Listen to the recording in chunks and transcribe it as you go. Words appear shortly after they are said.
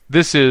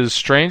This is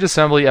Strange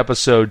Assembly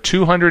episode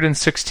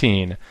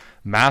 216,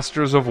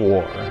 Masters of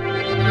War.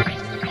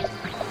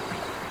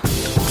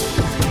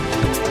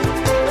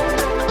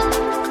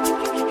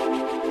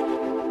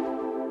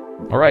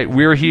 Alright,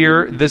 we're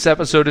here. This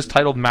episode is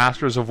titled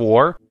Masters of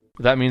War.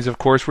 That means, of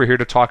course, we're here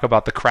to talk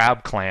about the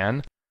Crab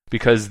Clan,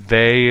 because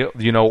they,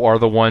 are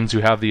the ones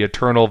who have the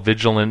eternal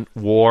vigilant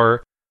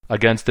war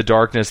against the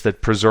darkness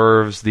that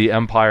preserves the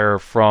Empire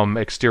from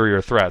exterior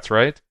threats,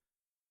 right?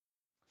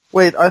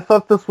 Wait, I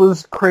thought this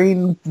was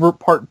Crane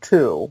Part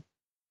 2.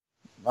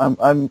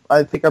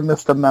 I think I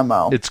missed a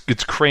memo.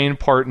 It's Crane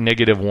Part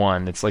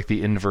 -1. It's like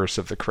the inverse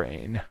of the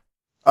Crane.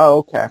 Oh,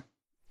 okay.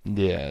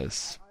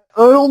 Yes.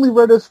 I only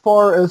read as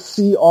far as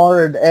C,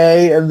 R, and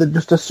A, and then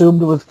just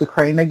assumed it was the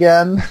Crane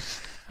again.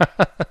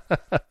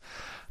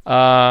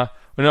 No,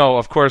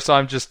 of course,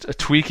 I'm just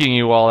tweaking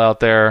you all out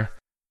there.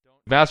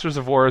 Masters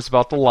of War is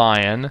about the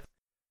lion.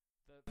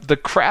 The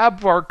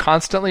crab are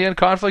constantly in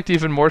conflict,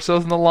 even more so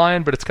than the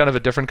lion, but it's kind of a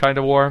different kind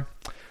of war.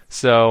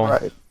 So,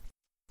 right.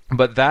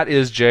 But that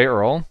is Jay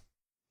Earl.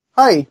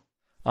 Hi.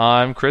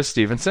 I'm Chris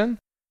Stevenson,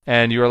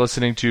 and you are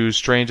listening to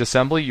Strange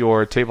Assembly,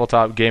 your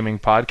tabletop gaming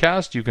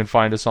podcast. You can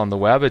find us on the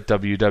web at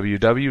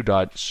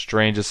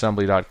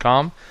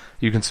www.strangeassembly.com.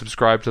 You can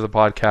subscribe to the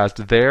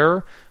podcast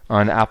there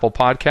on Apple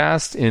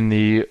Podcasts, in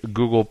the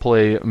Google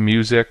Play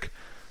Music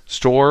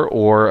store,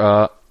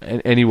 or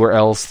anywhere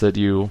else that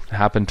you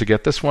happen to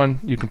get this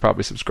one. You can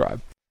probably subscribe.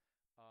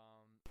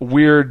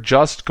 We're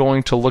just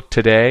going to look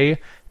today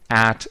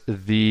at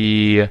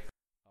the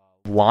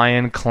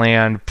Lion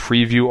Clan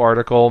preview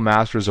article,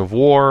 Masters of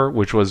War,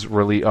 which was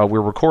really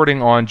we're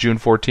recording on June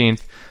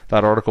 14th.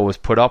 That article was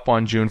put up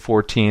on June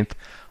 14th.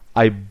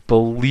 I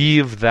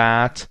believe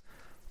that,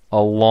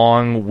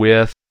 along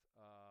with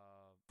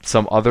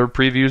some other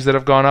previews that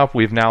have gone up,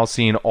 we've now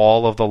seen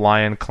all of the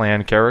Lion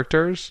Clan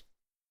characters.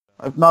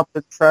 I've not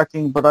been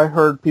tracking, but I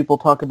heard people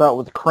talk about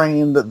with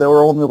Crane that there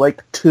were only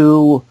like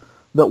 2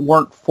 that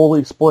weren't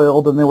fully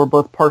spoiled, and they were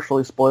both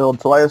partially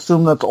spoiled, so I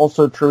assume that's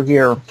also true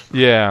here.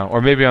 Yeah, or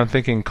maybe I'm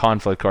thinking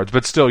conflict cards,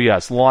 but still,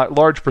 yes,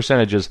 large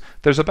percentages.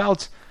 There's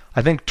about,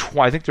 I think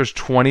there's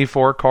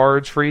 24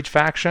 cards for each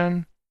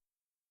faction,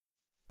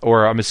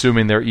 or I'm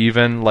assuming they're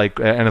even,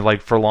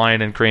 and for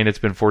Lion and Crane, it's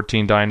been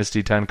 14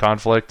 Dynasty, 10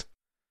 conflict,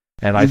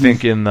 and I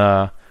think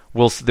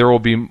there will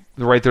be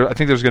right there. I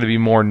think there's going to be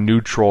more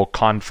neutral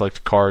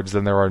conflict cards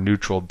than there are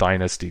neutral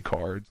dynasty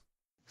cards.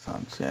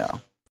 Sounds, yeah.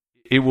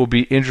 It will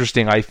be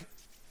interesting. I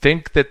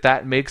think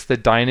that makes the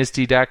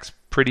dynasty decks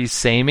pretty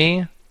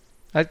samey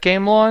at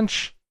game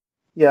launch.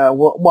 Yeah,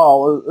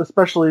 well,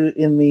 especially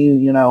in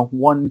the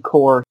one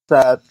core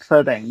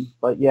setting.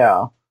 But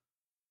yeah,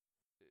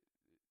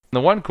 In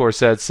the one core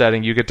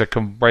setting, you get to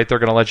right. They're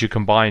going to let you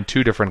combine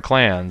 2 different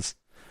clans,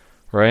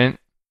 right?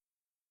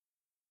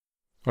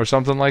 Or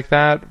something like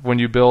that, when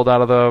you build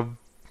out of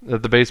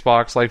the base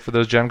box, like for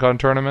those Gen Con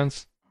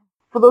tournaments?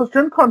 For those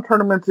Gen Con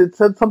tournaments, it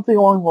said something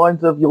along the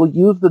lines of, you'll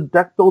use the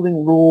deck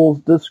building rules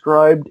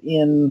described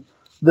in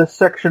this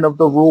section of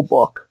the rule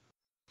book,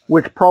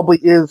 which probably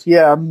is,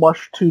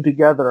 mushed 2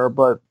 together,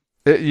 but...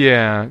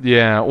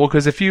 Yeah. Well,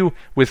 because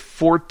with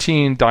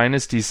 14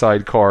 Dynasty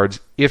side cards,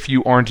 if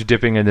you aren't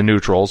dipping into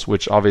neutrals,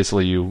 which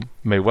obviously you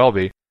may well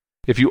be,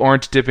 if you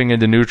aren't dipping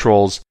into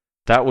neutrals,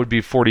 that would be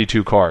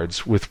 42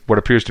 cards, with what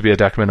appears to be a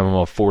deck minimum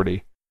of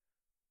 40.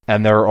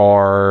 And there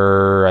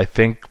are, I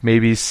think,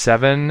 maybe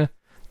 7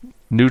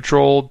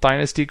 neutral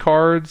Dynasty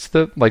cards.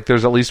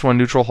 There's at least 1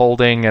 neutral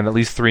holding, and at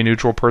least 3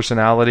 neutral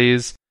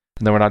personalities,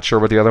 and then we're not sure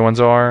what the other ones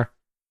are.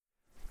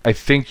 I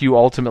think you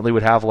ultimately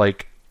would have,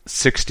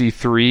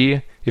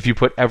 63 if you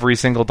put every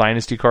single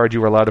Dynasty card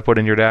you were allowed to put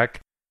in your deck,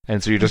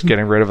 and so you're just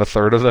getting rid of a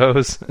third of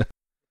those.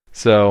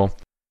 So...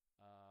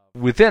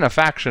 within a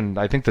faction,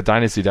 I think the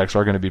Dynasty decks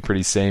are going to be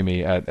pretty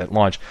samey at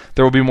launch.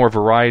 There will be more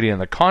variety in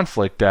the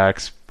conflict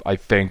decks, I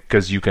think,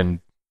 because you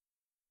can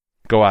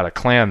go out of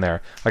clan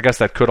there. I guess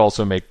that could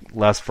also make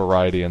less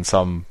variety in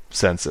some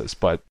senses,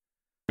 but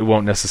it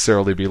won't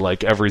necessarily be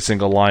like every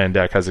single Lion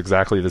deck has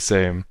exactly the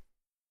same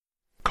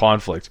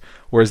conflict,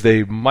 whereas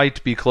they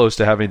might be close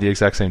to having the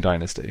exact same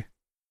Dynasty.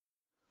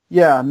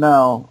 Yeah,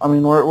 no. I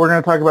mean, we're going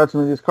to talk about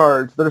some of these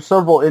cards. There's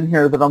several in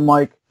here that I'm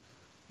like,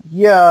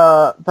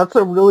 yeah, that's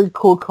a really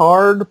cool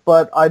card,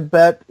 but I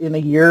bet in a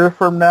year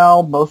from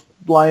now, most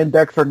Lion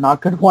decks are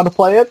not going to want to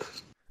play it.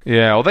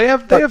 Yeah, well, they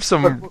have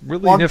some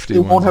really nifty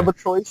ones. They won't have a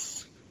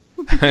choice.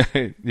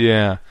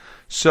 Yeah.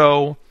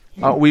 So,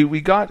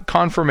 we got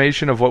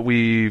confirmation of what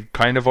we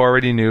kind of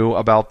already knew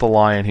about the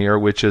Lion here,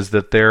 which is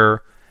that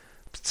they're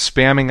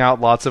spamming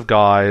out lots of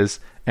guys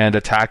and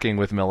attacking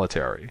with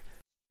military.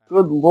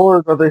 Good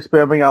lord, are they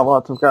spamming out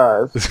lots of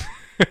guys.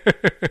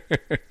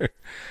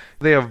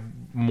 They have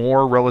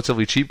more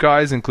relatively cheap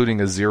guys,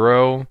 including a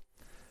 0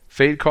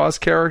 fate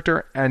cost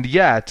character, and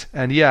yet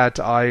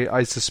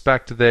I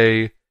suspect if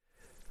they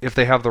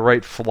have the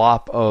right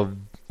flop of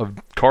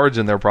cards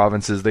in their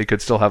provinces, they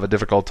could still have a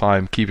difficult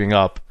time keeping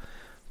up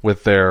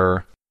with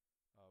their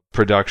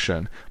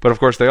production. But of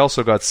course, they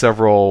also got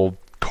several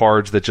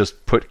cards that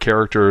just put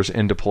characters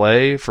into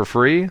play for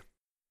free.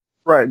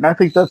 Right, and I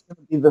think that's going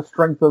to be the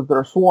strength of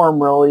their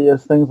swarm, really,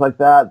 is things like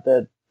that.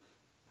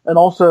 And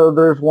also,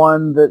 there's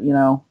one that,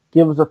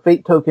 gives a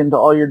fate token to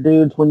all your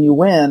dudes when you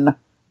win.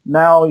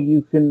 Now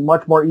you can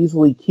much more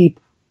easily keep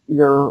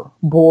your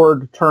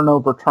board turn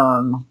over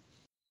turn.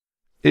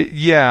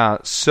 Yeah,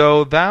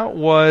 so that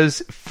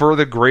was for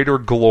the greater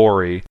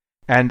glory.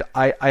 And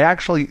I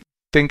actually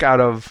think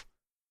out of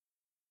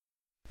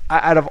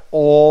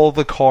all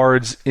the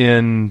cards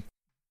in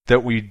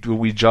that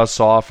we just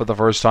saw for the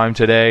first time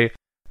today,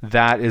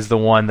 that is the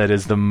one that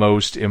is the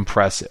most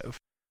impressive.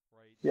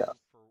 Yeah.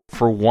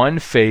 For one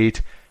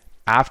fate,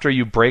 after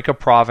you break a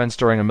province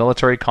during a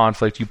military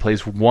conflict, you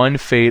place one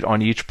fate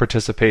on each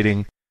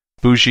participating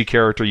Bushi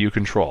character you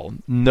control.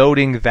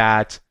 Noting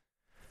that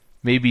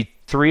maybe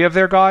 3 of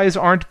their guys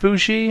aren't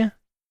Bushi,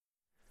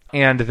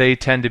 and they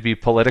tend to be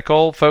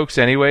political folks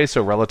anyway,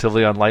 so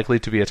relatively unlikely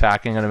to be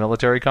attacking in a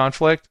military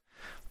conflict.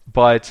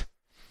 But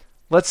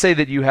let's say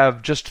that you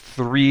have just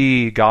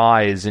 3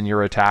 guys in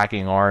your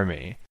attacking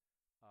army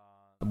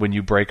when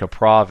you break a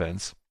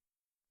province.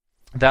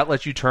 That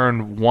lets you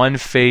turn one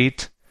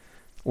fate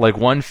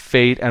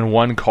and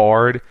one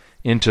card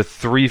into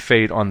 3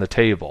 fate on the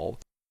table.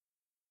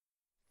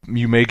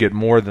 You may get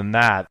more than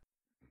that.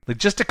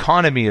 Just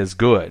economy is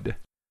good.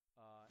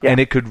 Yeah. And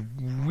it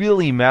could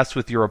really mess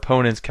with your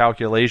opponent's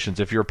calculations.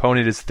 If your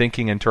opponent is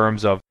thinking in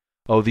terms of,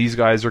 oh, these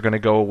guys are going to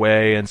go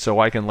away, and so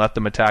I can let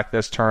them attack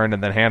this turn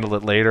and then handle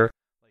it later.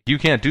 You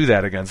can't do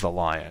that against the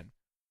Lion.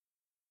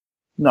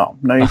 No,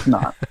 you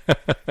cannot.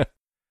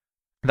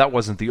 That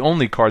wasn't the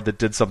only card that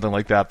did something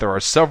like that. There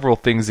are several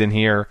things in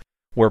here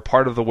where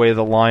part of the way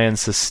the Lions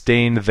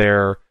sustained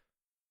their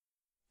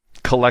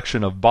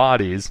collection of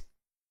bodies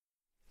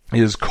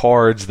is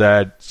cards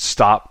that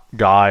stop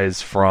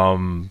guys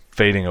from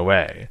fading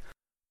away.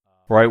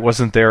 Right?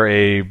 Wasn't there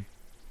a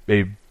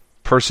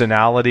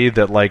personality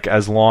that, like,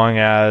 as long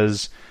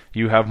as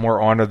you have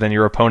more honor than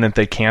your opponent,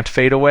 they can't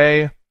fade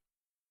away?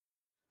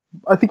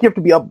 I think you have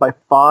to be up by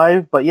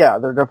 5, but yeah,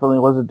 there definitely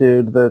was a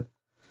dude that...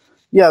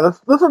 Yeah,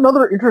 that's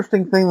another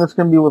interesting thing that's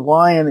going to be with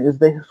Lion, is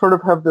they sort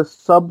of have this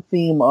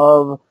sub-theme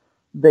of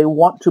they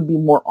want to be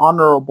more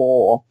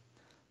honorable,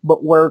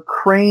 but where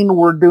Crane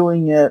were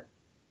doing it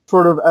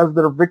sort of as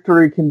their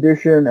victory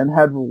condition and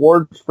had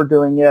rewards for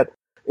doing it,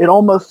 it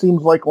almost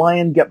seems like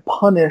Lion get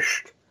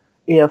punished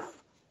if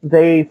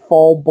they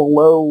fall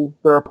below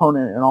their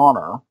opponent in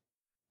honor.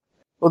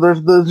 Well,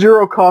 there's the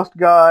zero-cost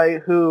guy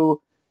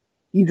who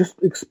he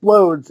just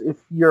explodes if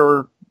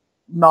you're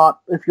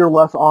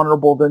less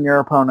honorable than your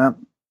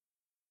opponent.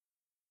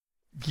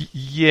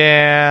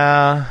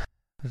 Yeah,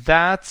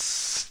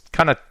 that's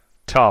kind of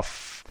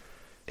tough.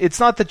 It's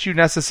not that you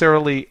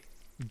necessarily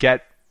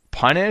get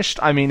punished.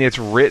 I mean, it's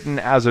written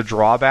as a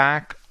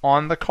drawback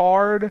on the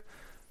card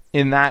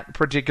in that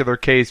particular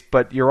case,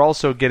 but you're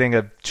also getting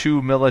a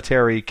 2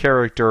 military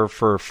character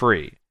for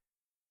free.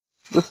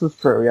 This is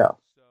true, yeah.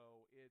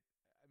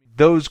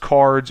 Those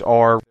cards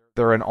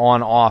they're an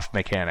on-off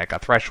mechanic, a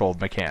threshold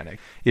mechanic.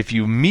 If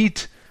you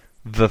meet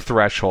the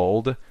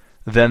threshold,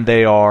 then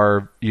they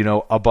are,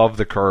 above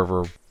the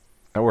curve,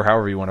 or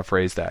however you want to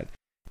phrase that.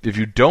 If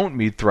you don't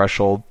meet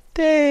threshold,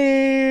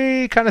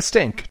 they kind of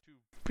stink,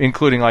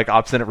 including like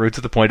Obstinate Root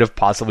to the point of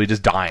possibly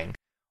just dying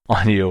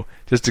on you,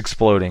 just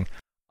exploding.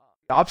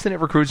 Obstinate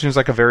Recruit seems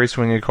like a very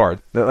swinging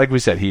card. Like we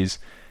said, he's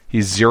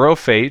 0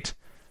 fate,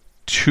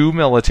 2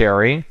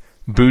 military,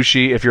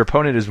 Bushi. If your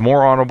opponent is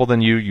more honorable than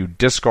you, you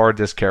discard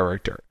this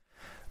character.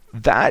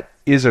 That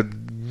is a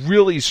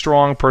really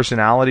strong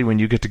personality when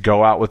you get to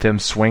go out with him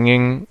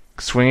swinging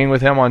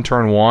with him on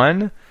turn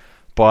 1,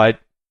 but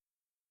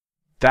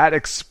that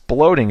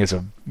exploding is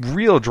a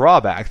real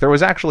drawback. There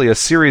was actually a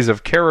series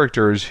of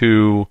characters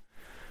who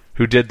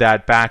did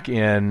that back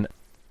in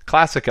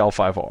Classic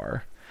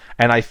L5R,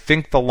 and I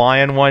think the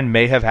Lion one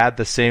may have had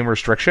the same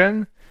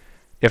restriction.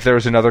 If there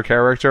was another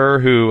character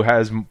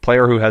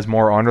player who has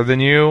more honor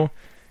than you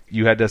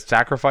had to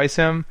sacrifice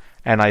him,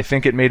 and I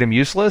think it made him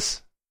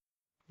useless.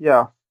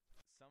 Yeah.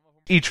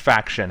 Each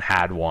faction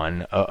had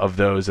one of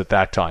those at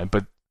that time,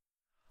 but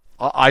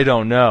I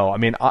don't know. I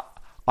mean,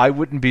 I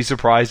wouldn't be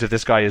surprised if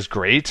this guy is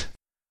great.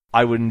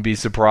 I wouldn't be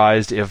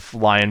surprised if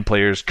Lion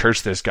players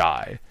curse this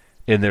guy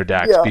in their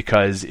decks,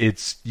 because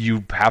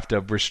you have to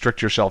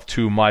restrict yourself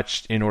too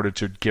much in order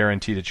to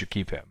guarantee that you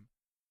keep him.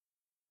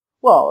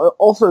 Well,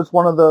 also it's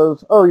one of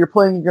those, oh, you're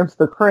playing against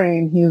the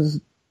Crane, he's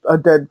a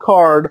dead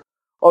card.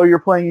 Oh, you're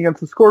playing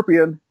against the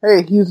Scorpion,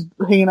 hey, he's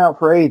hanging out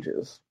for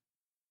ages.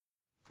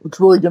 It's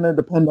really going to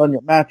depend on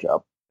your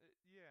matchup.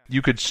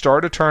 You could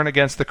start a turn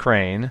against the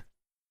Crane.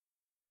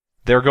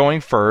 They're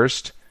going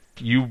first.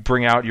 You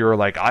bring out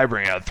I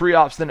bring out 3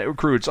 Obstinate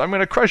Recruits. I'm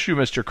going to crush you,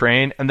 Mr.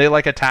 Crane. And they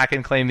attack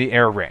and claim the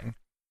air ring.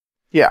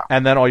 Yeah.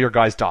 And then all your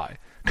guys die.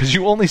 Because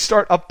you only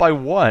start up by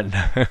 1.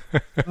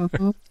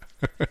 Mm-hmm.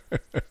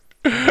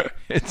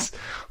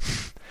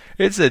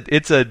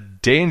 It's a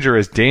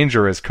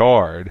dangerous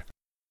card.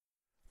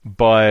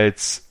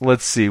 But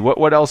let's see,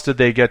 what else did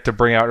they get to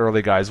bring out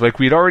early, guys?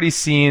 We'd already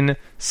seen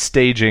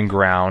Staging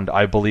Ground,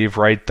 I believe,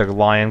 right? The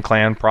Lion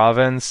Clan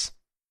province.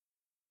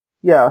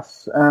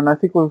 Yes, and I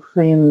think we've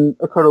seen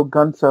Akoto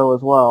Gunso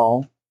as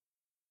well.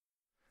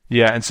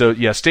 Yeah, and so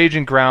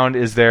Staging Ground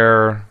is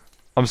their.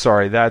 I'm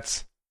sorry,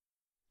 that's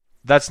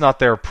not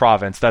their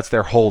province. That's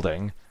their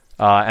holding.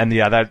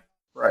 That.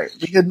 Right.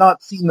 We had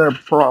not seen their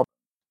province.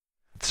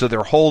 So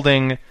their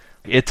holding,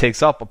 it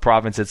takes up a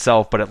province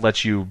itself, but it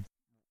lets you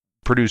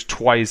produce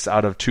twice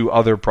out of 2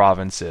 other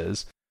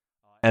provinces.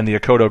 And the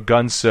Akoto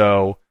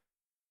Gunso,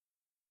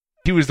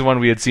 he was the one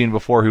we had seen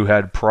before who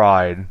had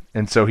pride,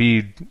 and so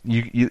he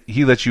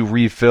lets you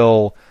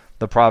refill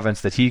the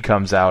province that he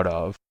comes out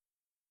of.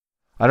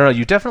 I don't know.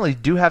 You definitely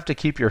do have to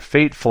keep your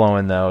fate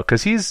flowing though,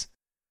 because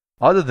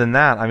other than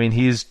that, I mean,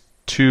 he's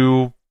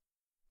 2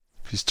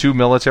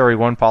 military,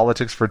 1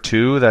 politics for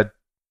 2. That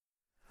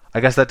I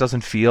guess that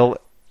doesn't feel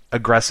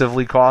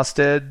aggressively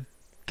costed,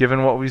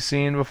 given what we've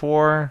seen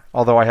before.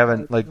 Although I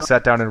haven't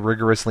sat down and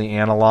rigorously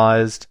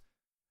analyzed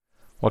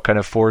what kind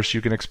of force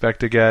you can expect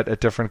to get at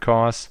different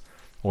costs.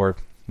 Or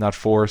not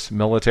force,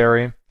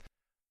 military.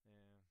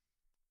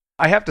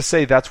 I have to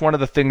say that's one of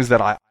the things that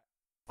I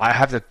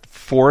have to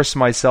force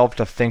myself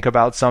to think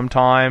about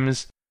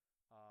sometimes,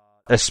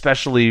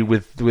 especially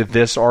with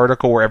this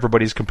article where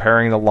everybody's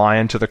comparing the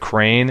lion to the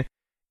crane,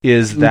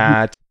 is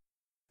that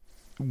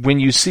when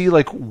you see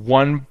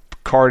one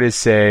card is,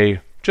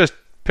 say, just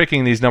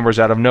picking these numbers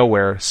out of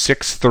nowhere,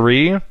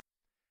 6-3,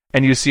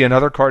 and you see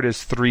another card is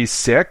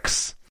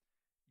 3-6,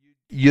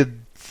 you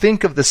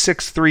think of the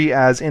 6-3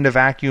 as in a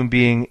vacuum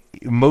being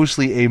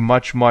mostly a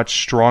much,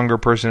 much stronger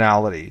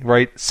personality,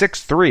 right?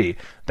 6-3,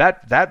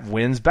 that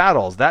wins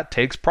battles, that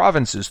takes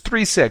provinces.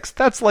 3-6,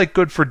 that's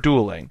good for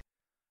dueling.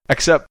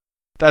 Except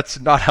that's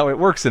not how it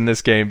works in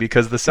this game,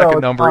 because the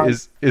second number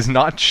is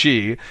not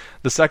chi.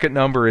 The second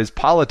number is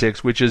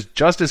politics, which is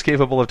just as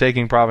capable of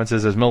taking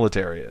provinces as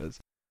military is.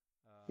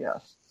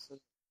 Yes.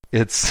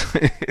 It's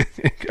I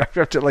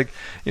have to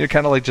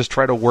kind of just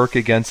try to work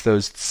against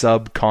those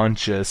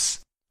subconscious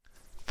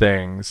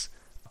things.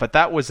 But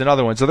that was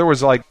another one. So there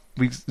was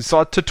we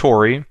saw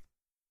Toturi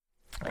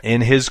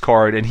in his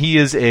card, and he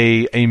is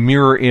a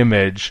mirror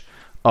image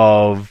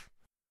of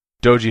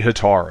Doji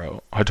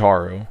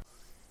Hataru.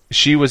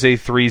 She was a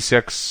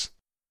 3-6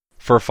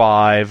 for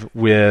 5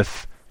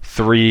 with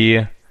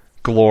 3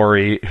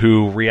 glory,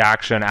 who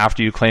reaction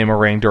after you claim a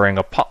ring during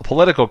a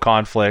political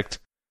conflict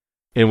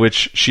in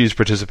which she's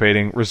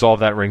participating, resolve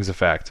that ring's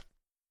effect.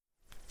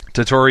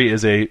 Toturi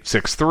is a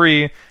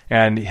 6-3,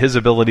 and his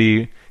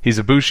ability, he's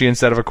a Bushi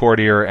instead of a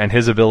courtier, and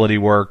his ability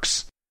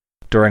works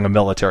during a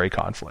military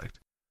conflict.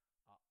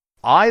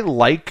 I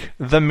like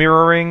the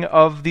mirroring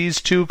of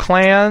these 2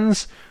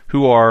 clans,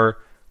 who are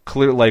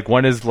clear,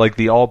 one is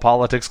the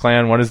all-politics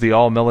clan, one is the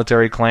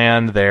all-military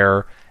clan.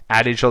 They're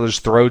at each other's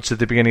throats at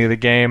the beginning of the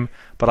game,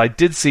 but I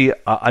did see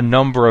a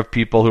number of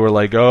people who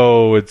were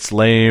oh, it's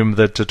lame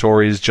that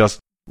Toturi's just,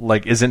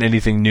 isn't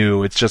anything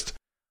new, it's just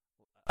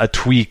a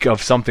tweak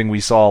of something we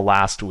saw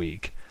last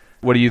week.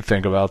 What do you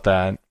think about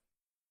that?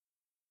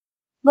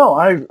 No,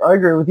 I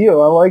agree with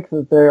you. I like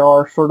that they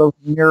are sort of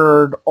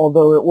mirrored,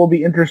 although it will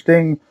be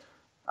interesting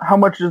how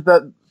much is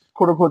that,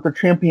 quote-unquote, the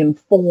champion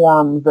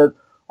form, that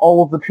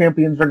all of the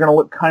champions are going to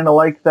look kind of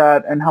like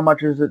that, and how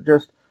much is it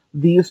just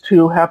these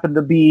 2 happen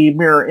to be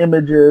mirror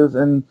images,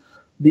 and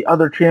the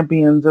other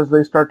champions, as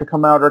they start to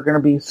come out, are going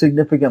to be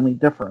significantly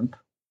different.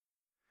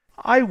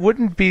 I'm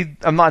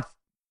not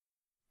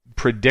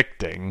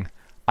predicting.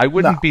 I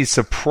wouldn't be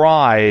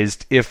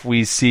surprised if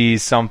we see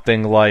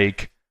something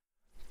like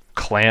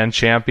clan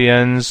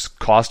champions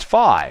cost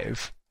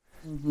 5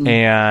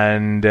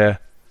 and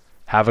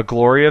have a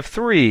glory of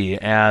 3,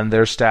 and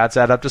their stats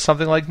add up to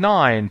something like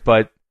 9.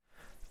 But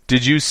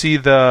did you see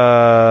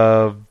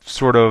the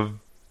sort of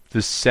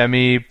the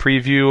semi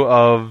preview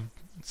of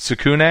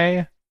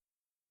Sukune?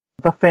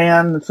 The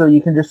fan, so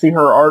you can just see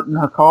her art and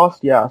her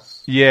cost,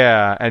 yes.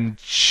 Yeah, and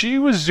she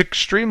was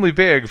extremely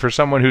big for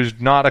someone who's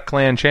not a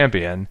clan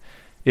champion.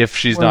 If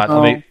she's not,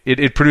 I mean,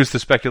 it produced the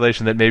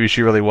speculation that maybe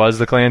she really was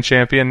the clan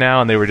champion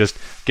now, and they were just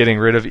getting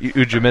rid of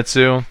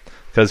Ujimitsu,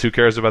 because who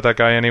cares about that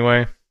guy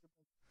anyway?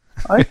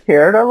 I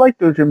cared. I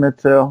liked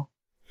Ujimitsu.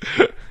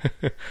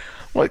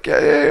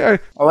 I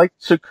like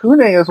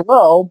Sukune as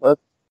well, but...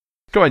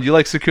 Come on, you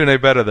like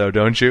Sukune better, though,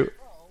 don't you?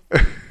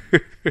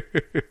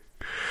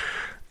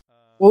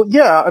 Well,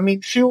 yeah, I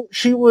mean,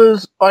 she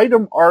was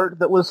item art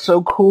that was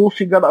so cool,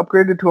 she got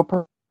upgraded to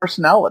a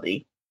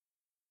personality.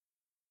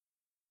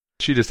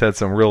 She just had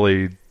some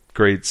really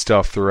great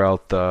stuff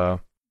throughout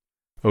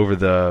over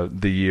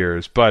the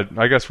years. But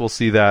I guess we'll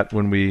see that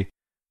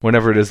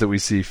whenever it is that we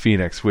see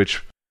Phoenix,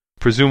 which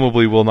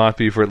presumably will not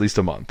be for at least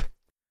a month.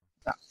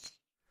 Yeah.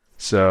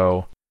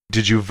 So,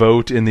 did you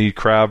vote in the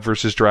Crab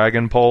versus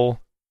Dragon poll?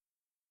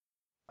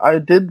 I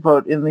did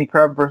vote in the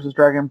Crab versus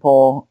Dragon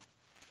poll.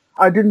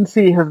 I didn't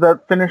see, has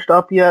that finished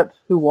up yet?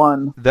 Who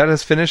won? That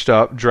has finished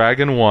up.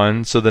 Dragon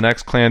won, so the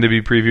next clan to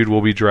be previewed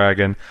will be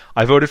Dragon.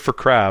 I voted for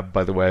Crab,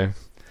 by the way,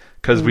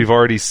 because we've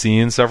already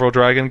seen several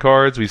Dragon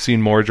cards. We've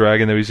seen more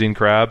Dragon than we've seen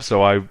Crab,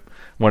 so I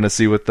want to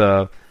see what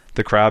the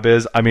Crab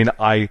is. I mean,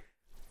 I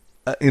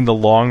in the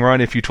long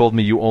run, if you told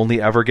me you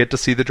only ever get to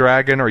see the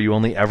dragon or you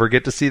only ever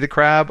get to see the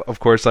crab, of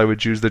course I would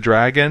choose the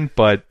dragon,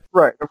 but...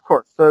 Right, of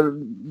course.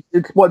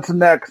 It's what's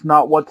next,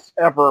 not what's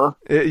ever.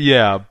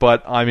 Yeah,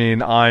 but I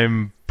mean,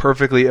 I'm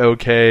perfectly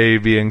okay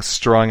being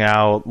strung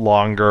out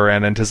longer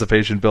and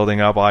anticipation building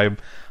up. I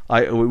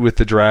with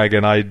the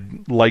dragon,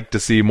 I'd like to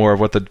see more of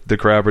what the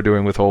crab are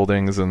doing with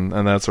holdings and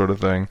that sort of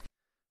thing.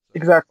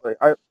 Exactly.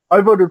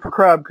 I voted for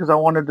crab because I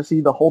wanted to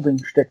see the holding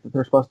shtick that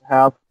they're supposed to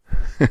have.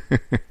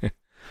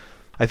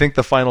 I think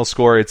the final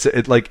score,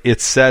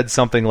 it said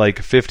something like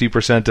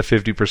 50% to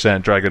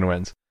 50% dragon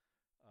wins.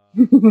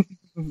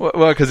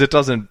 Well, because it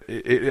doesn't.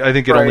 I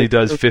think it only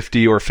does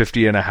 50 or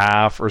 50 and a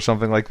half or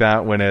something like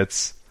that when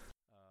it's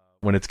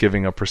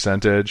giving a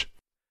percentage.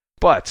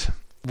 But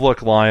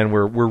look, Lion,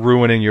 we're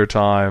ruining your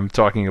time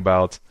talking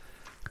about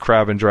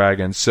crab and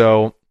dragon.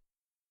 So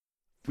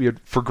we had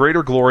For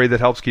Greater Glory that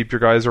helps keep your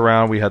guys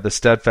around. We had the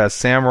Steadfast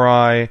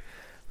Samurai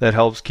that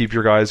helps keep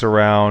your guys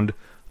around.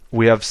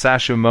 We have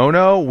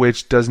Sashimono,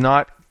 which does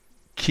not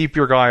keep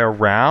your guy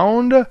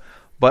around,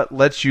 but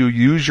lets you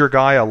use your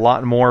guy a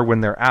lot more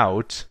when they're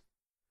out.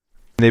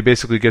 They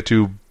basically get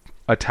to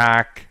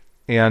attack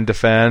and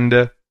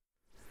defend.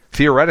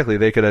 Theoretically,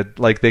 they could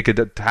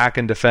attack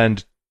and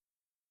defend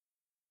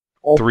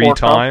All 3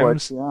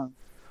 times. Yeah.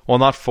 Well,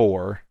 not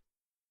 4.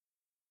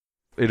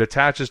 It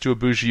attaches to a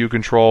bushi you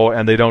control,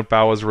 and they don't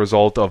bow as a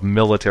result of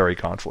military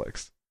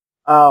conflicts.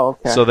 Oh,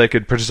 okay. So they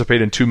could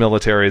participate in 2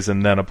 militaries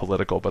and then a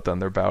political, but then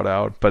they're bowed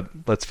out. But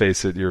let's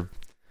face it,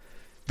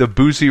 the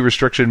bushi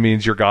restriction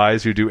means your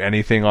guys who do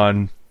anything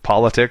on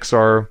politics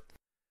are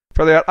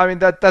fairly out. I mean,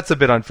 that's a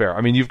bit unfair.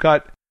 I mean,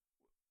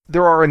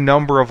 there are a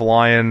number of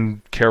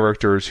Lion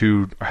characters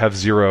who have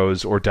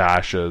 0s or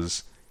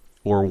dashes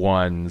or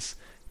 1s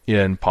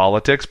in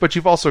politics, but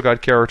you've also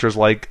got characters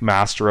like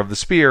Master of the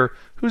Spear,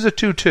 who's a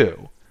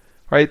 2/2,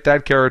 right?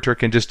 That character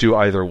can just do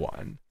either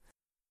one.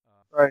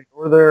 Right,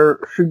 or there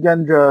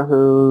Shugenja,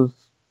 who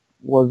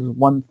was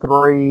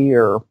 1/3,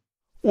 or...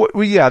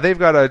 Well, yeah, they've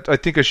got I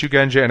think a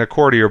Shugenja and a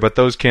Courtier, but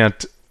those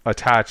can't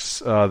attach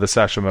the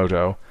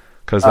Sashimoto,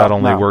 because that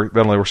only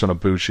works on a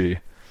bushi.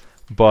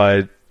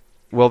 But,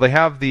 well, they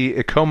have the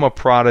Ikoma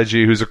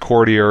Prodigy, who's a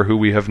Courtier, who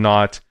we have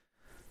not...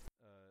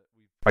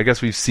 I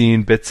guess we've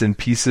seen bits and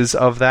pieces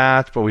of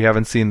that, but we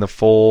haven't seen the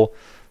full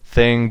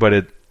thing, but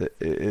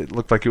it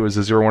looked like it was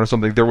a 0/1 or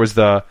something. There was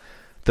the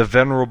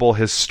Venerable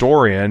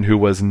Historian, who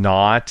was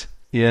not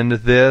in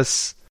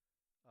this.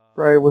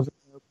 Right, it was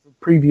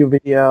a preview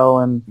video,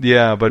 and...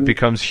 Yeah, but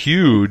becomes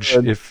huge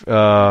if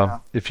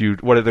you...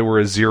 What, they were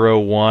a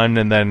 0/1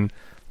 and then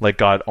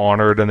got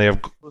honored, and they have...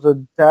 It was a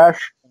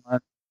dash one.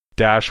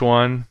 Dash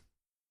one?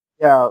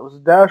 Yeah, it was a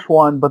dash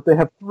one, but they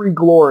have 3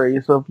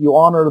 glories, so if you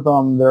honor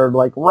them, they're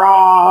like,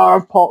 rah,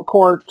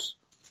 courts.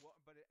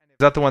 Is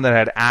that the one that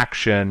had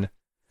action,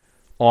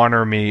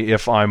 honor me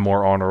if I'm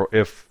more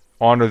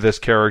honor this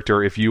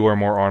character if you are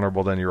more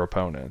honorable than your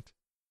opponent?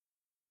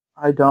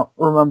 I don't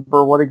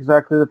remember what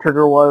exactly the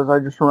trigger was. I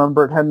just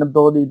remember it had an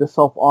ability to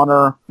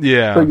self-honor.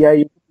 Yeah. So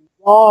yeah,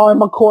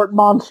 I'm a court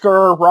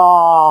monster,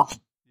 rah!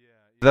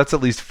 That's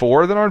at least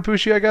 4 that aren't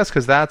bushi, I guess,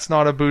 because that's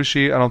not a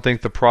bushi. I don't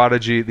think the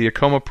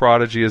Ikoma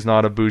Prodigy is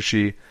not a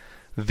bushi.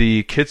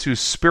 The Kitsu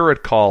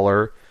Spirit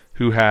Caller,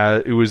 who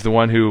is the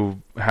one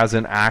who has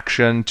an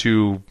action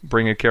to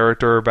bring a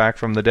character back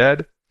from the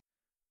dead,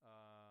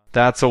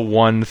 that's a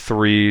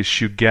 1/3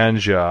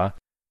 Shugenja.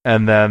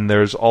 And then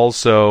there's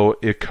also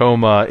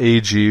Ikoma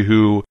Eiji,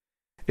 who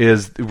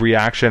is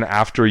reaction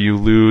after you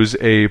lose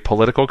a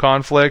political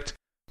conflict.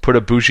 Put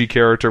a bushi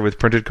character with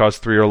printed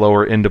cost 3 or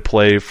lower into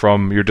play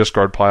from your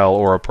discard pile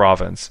or a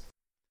province.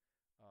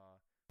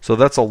 So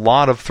that's a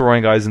lot of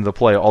throwing guys into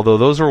play, although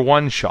those are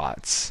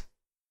one-shots.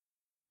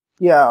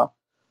 Yeah.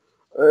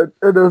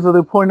 As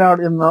they point out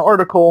in the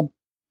article,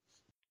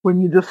 when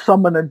you just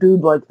summon a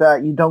dude like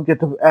that, you don't get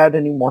to add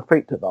any more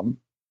fate to them.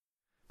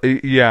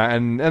 Yeah,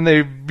 and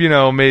they,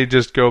 may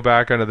just go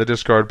back onto the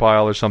discard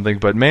pile or something,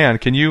 but man,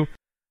 can you...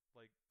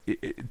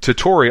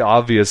 Totori,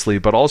 obviously,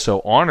 but also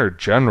Honored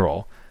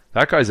General.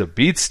 That guy's a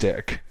beat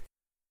stick.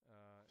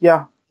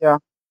 Yeah.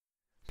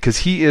 Because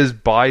he is,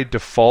 by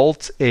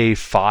default, a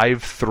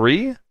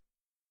 5/3,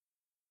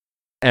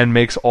 and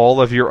makes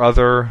all of your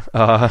other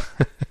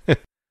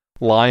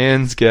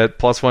Lions get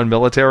 +1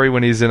 military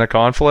when he's in a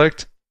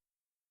conflict.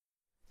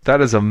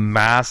 That is a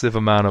massive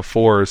amount of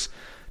force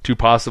to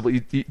possibly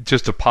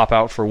just to pop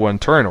out for 1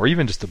 turn, or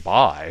even just to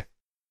buy.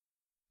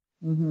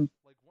 Mm-hmm.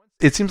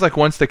 It seems like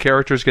once the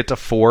characters get to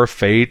 4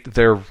 fate,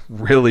 they're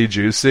really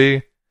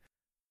juicy.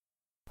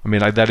 I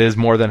mean, that is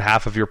more than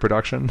half of your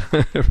production.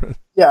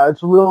 Yeah,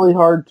 it's really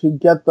hard to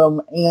get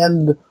them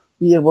and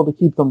be able to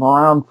keep them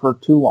around for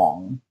too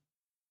long.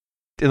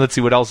 And let's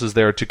see what else is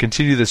there. To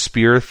continue the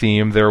spear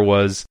theme, there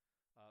was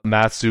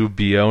Matsu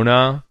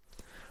Biona,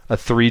 a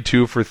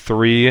 3/2 for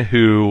 3,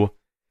 who,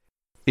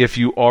 if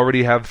you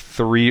already have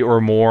 3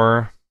 or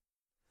more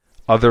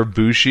other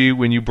bushi,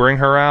 when you bring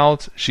her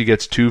out, she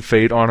gets 2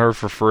 fate on her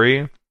for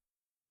free.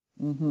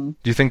 Mm-hmm.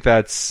 Do you think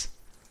is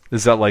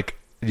that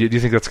Do you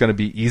think that's going to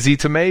be easy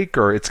to make,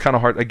 or it's kind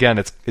of hard? Again,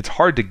 it's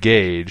hard to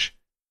gauge.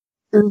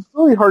 It's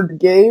really hard to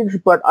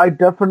gauge, but I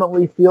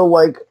definitely feel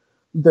like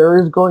there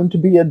is going to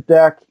be a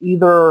deck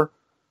either,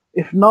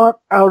 if not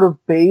out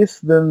of base,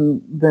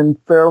 then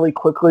fairly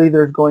quickly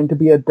there's going to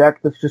be a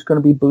deck that's just going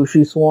to be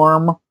Bushi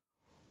Swarm,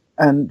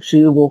 and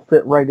she will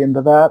fit right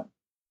into that.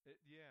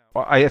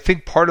 I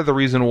think part of the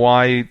reason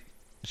why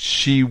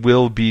she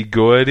will be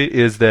good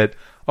is that,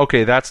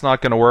 okay, that's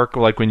not going to work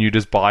like when you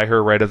just buy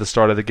her right at the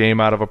start of the game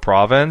out of a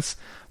province,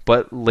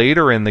 but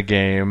later in the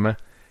game,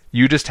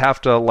 you just have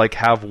to like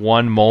have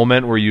one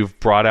moment where you've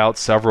brought out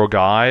several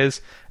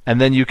guys, and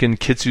then you can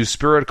Kitsu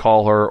Spirit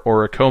Call her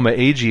or Akoma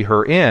Eiji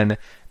her in,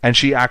 and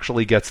she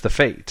actually gets the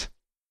fate.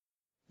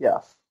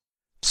 Yes.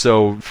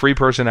 So free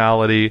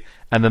personality,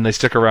 and then they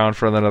stick around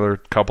for another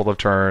couple of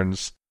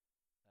turns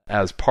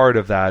as part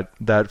of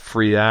that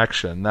free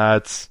action.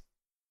 That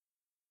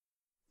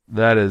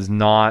is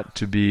not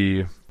to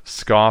be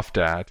scoffed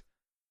at.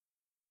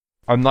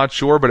 I'm not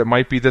sure, but it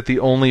might be that the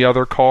only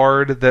other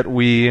card that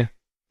we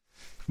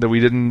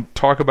didn't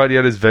talk about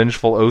yet is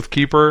Vengeful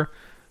Oathkeeper,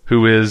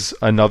 who is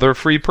another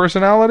free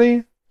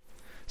personality,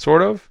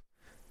 sort of.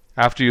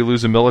 After you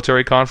lose a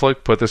military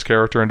conflict, put this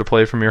character into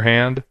play from your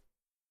hand.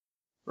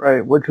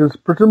 Right, which is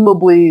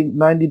presumably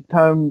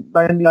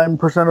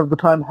 99% of the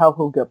time how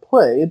he'll get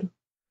played.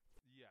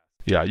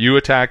 Yeah, you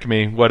attack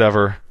me,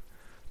 whatever.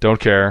 Don't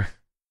care.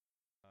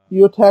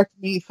 You attacked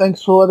me,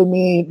 thanks for letting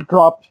me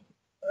drop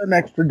an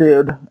extra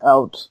dude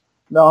out.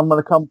 Now I'm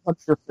gonna come punch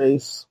your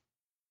face.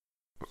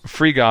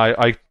 Free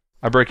guy,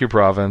 I break your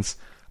province.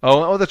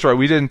 Oh, that's right,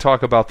 we didn't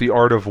talk about the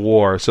Art of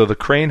War. So the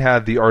Crane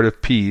had the Art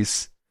of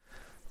Peace.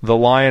 The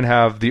Lion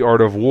have the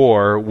Art of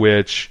War,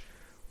 which,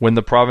 when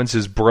the province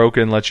is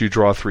broken, lets you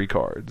draw 3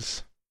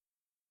 cards.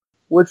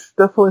 Which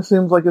definitely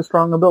seems like a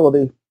strong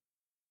ability.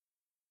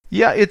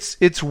 Yeah,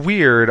 it's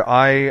weird.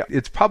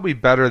 It's probably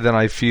better than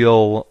I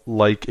feel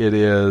like it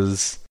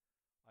is.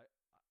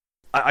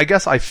 I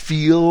guess I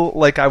feel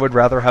like I would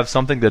rather have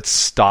something that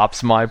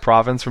stops my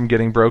province from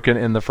getting broken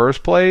in the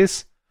first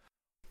place.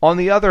 On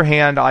the other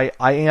hand, I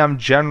am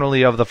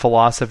generally of the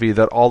philosophy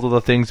that all of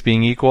the things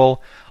being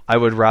equal, I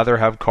would rather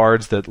have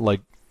cards that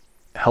like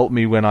help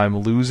me when I'm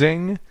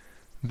losing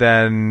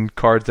than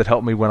cards that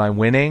help me when I'm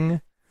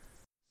winning.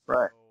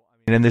 Right.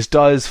 And this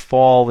does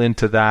fall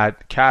into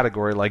that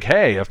category, like,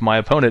 hey, if my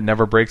opponent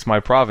never breaks my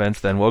province,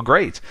 then well,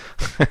 great.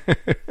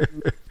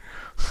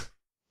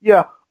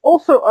 Yeah.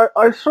 Also,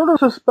 I sort of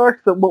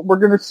suspect that what we're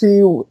going to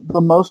see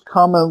the most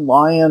common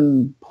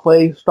Lion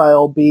play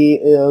style be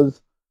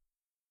is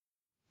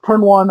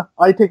turn 1,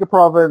 I take a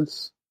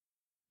province.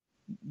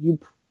 You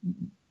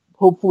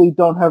hopefully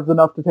don't have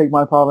enough to take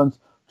my province.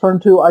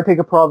 Turn 2, I take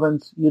a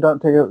province. You don't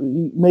take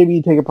maybe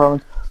you take a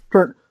province.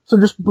 So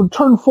just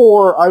turn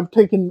 4, I've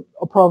taken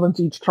a province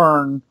each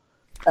turn,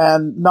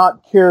 and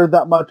not care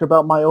that much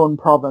about my own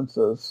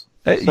provinces.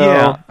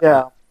 Yeah.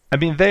 I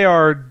mean, they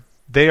are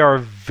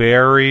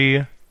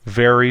very,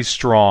 very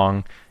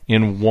strong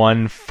in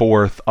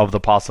 1/4 of the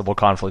possible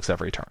conflicts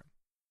every turn.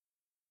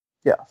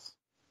 Yes.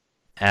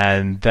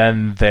 And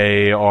then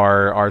they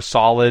are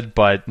solid,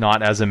 but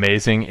not as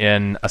amazing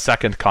in a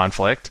second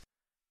conflict.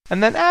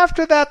 And then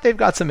after that, they've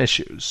got some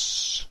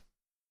issues.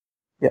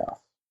 Yeah.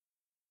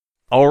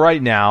 All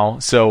right, now,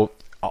 so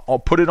I'll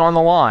put it on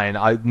the line.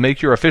 I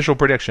make your official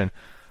prediction.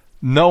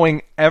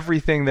 Knowing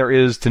everything there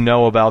is to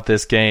know about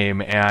this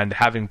game and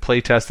having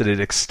playtested it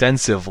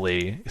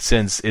extensively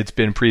since it's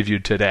been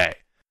previewed today,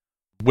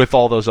 with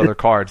all those other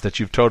cards that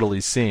you've totally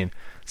seen,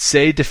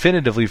 say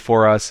definitively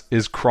for us,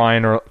 is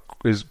Crane or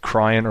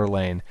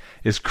Lion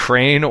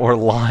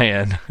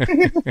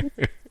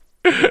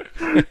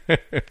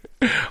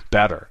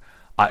better?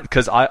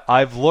 Because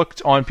I've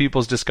looked on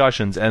people's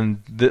discussions,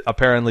 and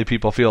apparently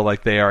people feel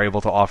like they are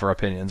able to offer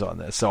opinions on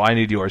this. So I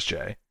need yours,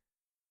 Jay.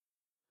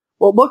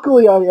 Well,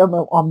 luckily I am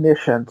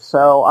omniscient,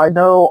 so I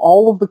know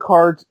all of the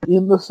cards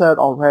in the set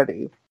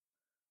already.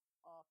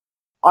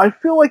 I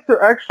feel like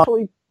they're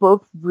actually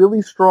both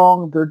really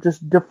strong. They're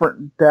just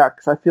different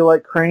decks. I feel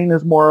like Crane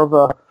is more of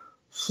a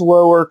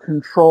slower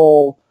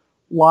control.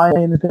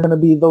 Lion is going to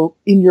be the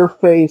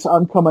in-your-face,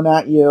 I'm coming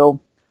at you.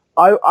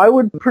 I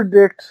would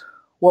predict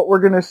what we're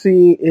going to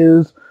see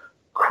is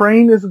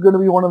Crane is going to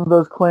be one of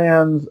those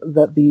clans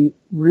that the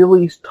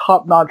really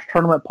top-notch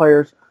tournament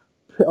players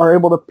are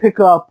able to pick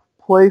up,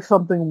 play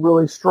something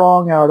really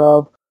strong out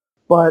of,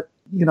 but,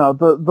 you know,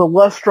 the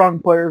less strong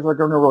players are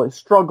going to really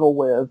struggle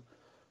with.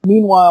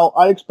 Meanwhile,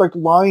 I expect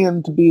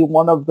Lion to be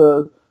one of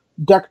the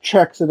deck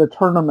checks at a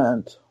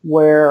tournament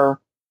where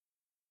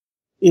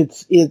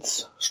it's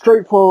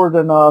straightforward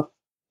enough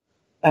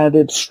and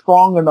it's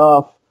strong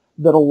enough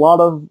that a lot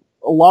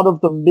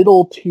of the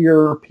middle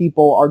tier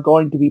people are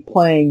going to be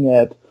playing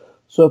it.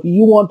 So if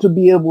you want to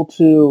be able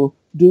to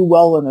do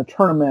well in a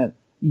tournament,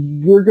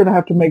 you're going to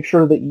have to make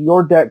sure that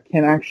your deck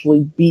can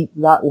actually beat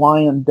that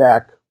Lion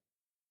deck.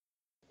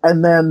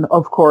 And then,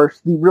 of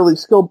course, the really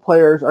skilled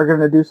players are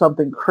going to do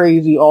something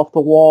crazy off the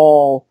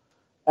wall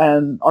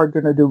and are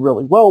going to do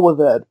really well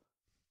with it.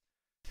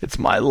 It's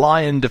my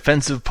lion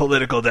defensive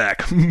political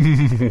deck.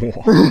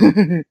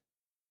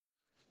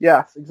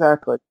 Yes,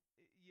 exactly.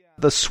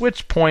 The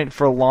switch point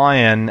for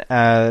lion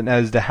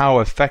as to how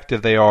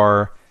effective they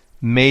are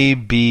may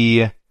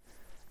be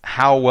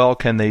how well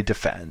can they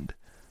defend,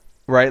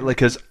 right? Like,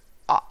 because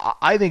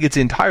I think it's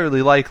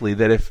entirely likely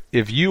that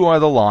if you are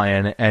the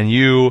lion and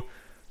you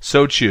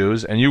so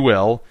choose, and you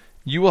will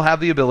have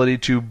the ability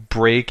to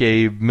break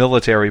a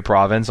military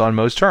province on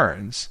most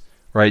turns,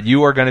 right?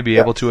 You are going to be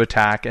able to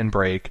attack and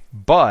break,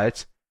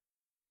 but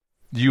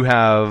you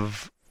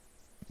have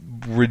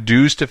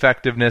reduced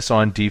effectiveness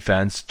on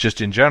defense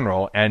just in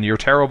general, and you're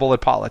terrible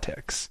at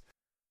politics.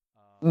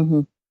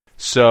 Mm-hmm.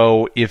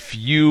 So if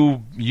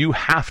you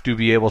have to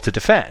be able to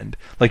defend,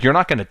 like, you're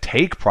not going to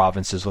take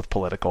provinces with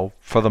political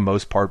for the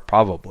most part,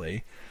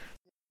 probably.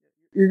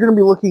 You're going to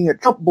be looking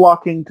at jump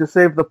blocking to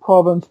save the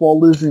province while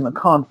losing the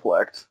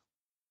conflict.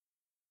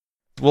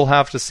 We'll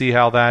have to see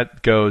how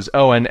that goes.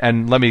 Oh,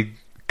 and let me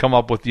come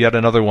up with yet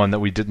another one that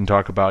we didn't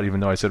talk about,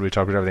 even though I said we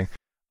talked about everything.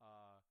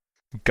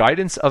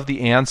 Guidance of the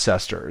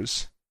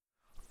Ancestors.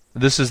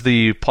 This is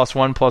the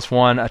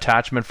 +1/+1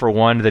 attachment for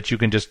 1 that you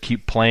can just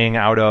keep playing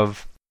out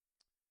of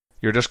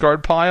your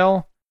discard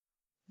pile.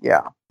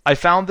 Yeah. I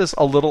found this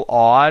a little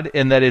odd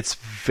in that it's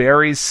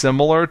very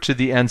similar to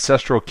the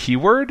Ancestral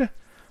keyword,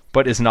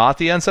 but is not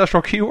the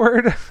Ancestral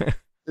keyword.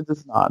 It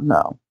does not,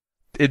 no.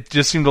 It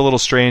just seemed a little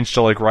strange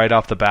to, like, right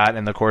off the bat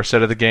in the core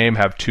set of the game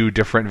have 2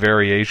 different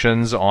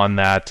variations on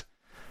that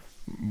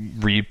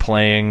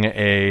replaying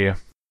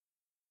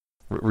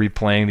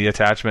the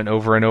attachment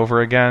over and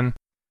over again.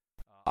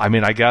 I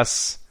mean, I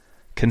guess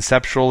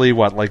conceptually,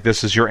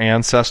 this is your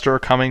ancestor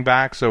coming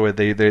back, so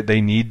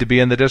they need to be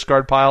in the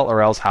discard pile,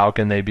 or else how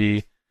can they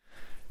be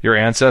your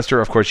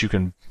ancestor? Of course, you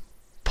can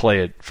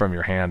play it from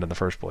your hand in the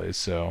first place,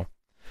 so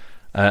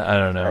I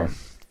don't know.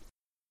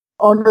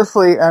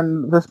 Honestly,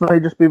 and this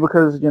may just be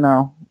because,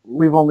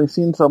 we've only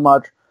seen so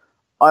much,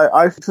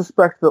 I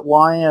suspect that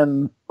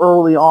Lion,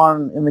 early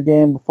on in the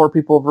game, before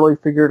people have really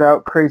figured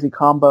out crazy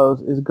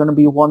combos, is going to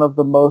be one of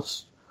the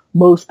most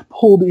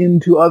pulled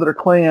into other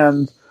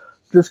clans,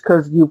 just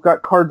because you've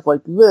got cards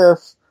like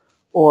this,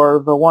 or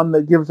the one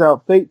that gives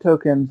out fate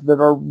tokens that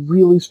are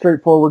really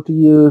straightforward to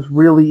use,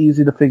 really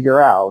easy to figure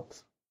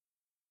out.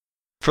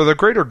 For the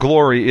Greater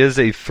Glory is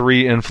a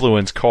 3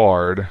 influence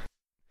card.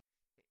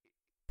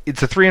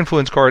 It's a 3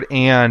 influence card,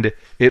 and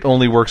it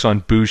only works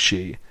on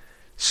Bushi.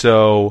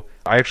 So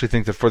I actually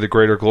think that For the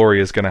Greater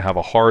Glory is going to have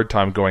a hard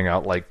time going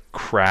out. Like,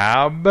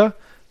 Crab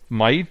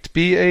might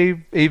be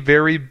a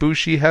very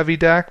Bushi heavy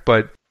deck,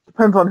 but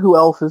depends on who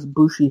else is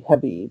Bushi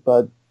heavy,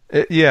 but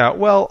yeah,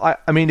 well,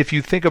 I mean, if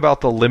you think about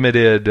the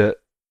limited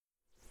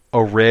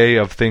array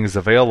of things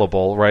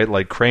available, right?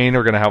 Like, Crane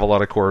are going to have a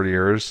lot of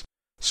courtiers.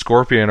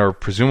 Scorpion are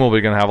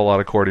presumably going to have a lot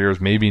of courtiers,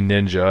 maybe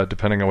Ninja,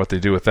 depending on what they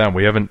do with them.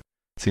 We haven't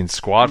seen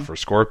squad for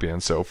Scorpion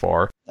so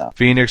far. No.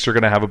 Phoenix are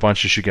going to have a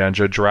bunch of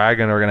Shugenja.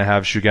 Dragon are going to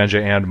have Shugenja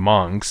and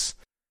Monks.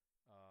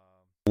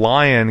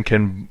 Lion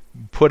can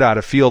put out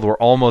a field where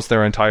almost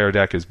their entire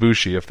deck is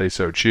Bushi if they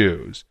so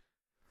choose.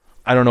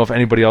 I don't know if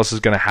anybody else is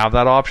going to have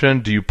that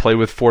option. Do you play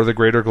with For the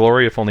Greater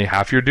Glory if only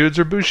half your dudes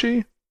are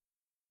Bushi?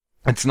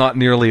 It's not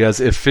nearly as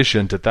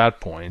efficient at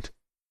that point.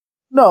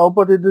 No,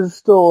 but it is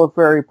still a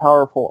very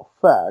powerful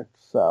effect,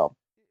 so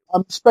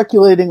I'm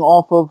speculating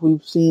off of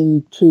we've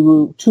seen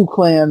two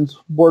clans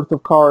worth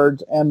of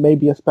cards and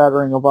maybe a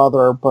spattering of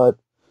other, but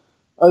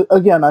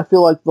again, I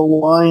feel like the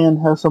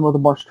Lion has some of the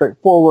more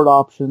straightforward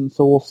options,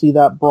 so we'll see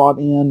that brought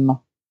in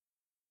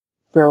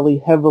fairly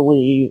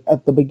heavily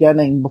at the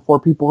beginning before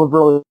people have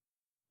really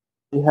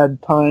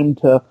had time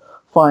to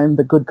find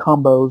the good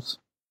combos.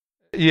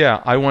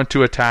 Yeah, I want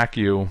to attack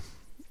you.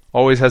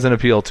 Always has an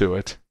appeal to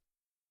it.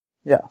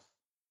 Yeah.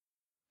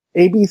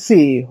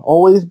 ABC,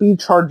 always be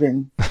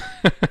charging.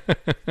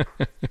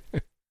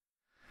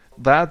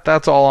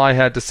 That's all I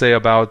had to say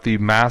about the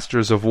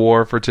Masters of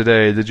War for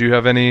today. Did you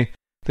have anything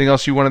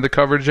else you wanted to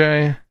cover,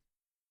 Jay?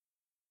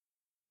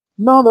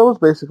 No, that was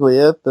basically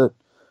it.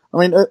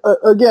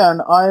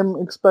 Again, I'm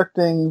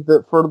expecting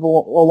that for a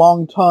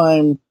long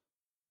time,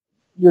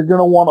 you're going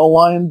to want a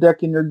Lion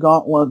deck in your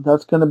gauntlet.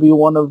 That's going to be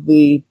one of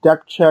the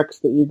deck checks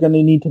that you're going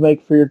to need to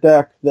make for your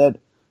deck, that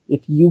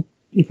if your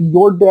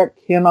deck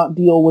cannot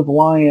deal with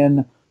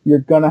Lion, you're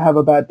going to have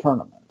a bad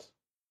tournament.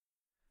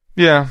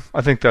 Yeah,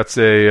 I think that's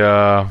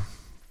a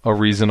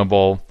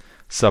reasonable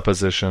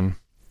supposition.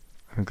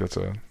 I think that's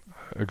a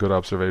good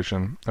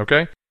observation.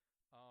 Okay?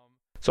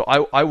 So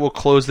I will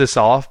close this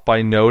off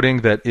by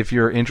noting that if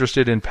you're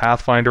interested in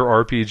Pathfinder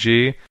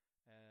RPG,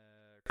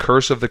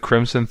 Curse of the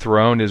Crimson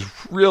Throne is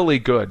really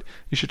good.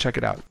 You should check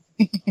it out.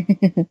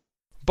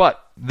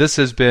 But this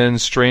has been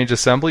Strange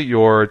Assembly,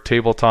 your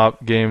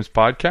tabletop games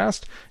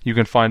podcast. You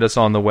can find us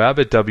on the web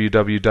at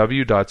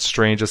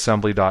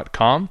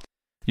www.strangeassembly.com.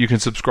 You can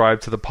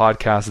subscribe to the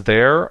podcast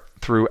there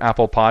through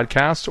Apple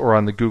Podcasts or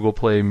on the Google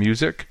Play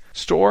Music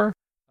Store.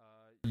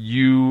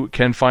 You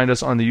can find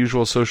us on the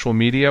usual social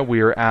media.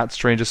 We are at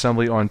Strange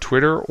Assembly on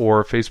Twitter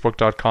or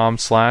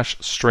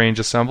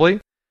facebook.com/strangeassembly.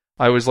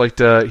 I always like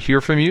to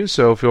hear from you,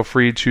 so feel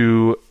free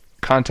to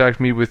contact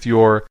me with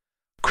your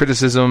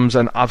criticisms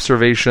and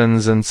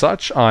observations and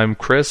such, I'm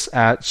Chris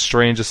at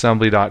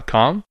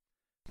strangeassembly.com.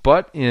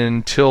 But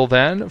until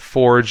then,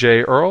 for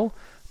J. Earl,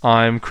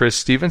 I'm Chris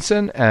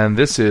Stevenson, and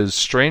this is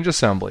Strange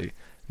Assembly.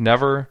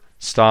 Never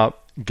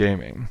stop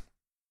gaming.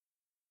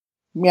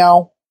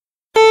 Meow.